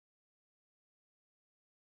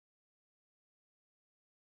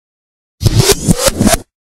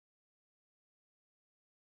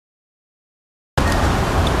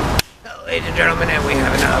ladies and gentlemen, and we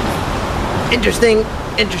have another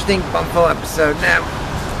interesting bumful episode. Now,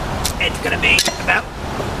 it's gonna be about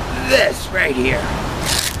this right here,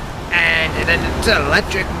 and it's an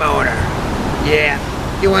electric motor. Yeah,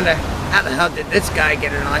 you wonder how the hell did this guy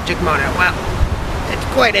get an electric motor? Well, it's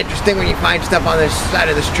quite interesting when you find stuff on this side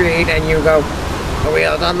of the street and you go, the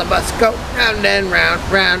wheels on the bus go round and round,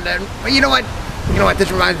 round and. But you know what? You know what this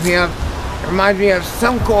reminds me of? It reminds me of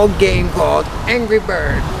some cold game called Angry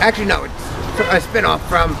Birds. Actually, no, it's a spin-off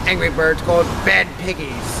from Angry Birds called Bad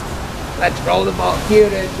Piggies. Let's roll the ball. Cue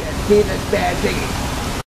this Bad Piggies.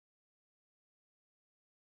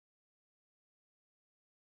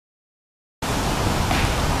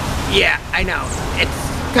 Yeah, I know.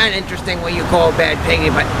 It's kind of interesting what you call Bad Piggy,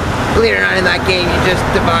 but believe it or not, in that game, you just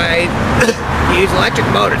divide, you use electric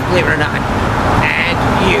motors, believe it or not. And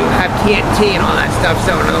you have TNT and all that stuff,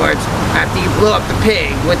 so in other words, after you blow up the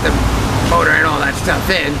pig with the motor and all that stuff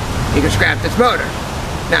in, you can scrap this motor.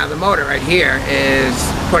 Now the motor right here is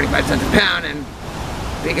 45 cents a pound, and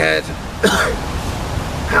because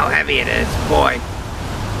how heavy it is, boy,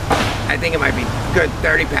 I think it might be good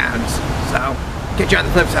 30 pounds. So, catch you on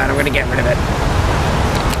the flip side, I'm going to get rid of it.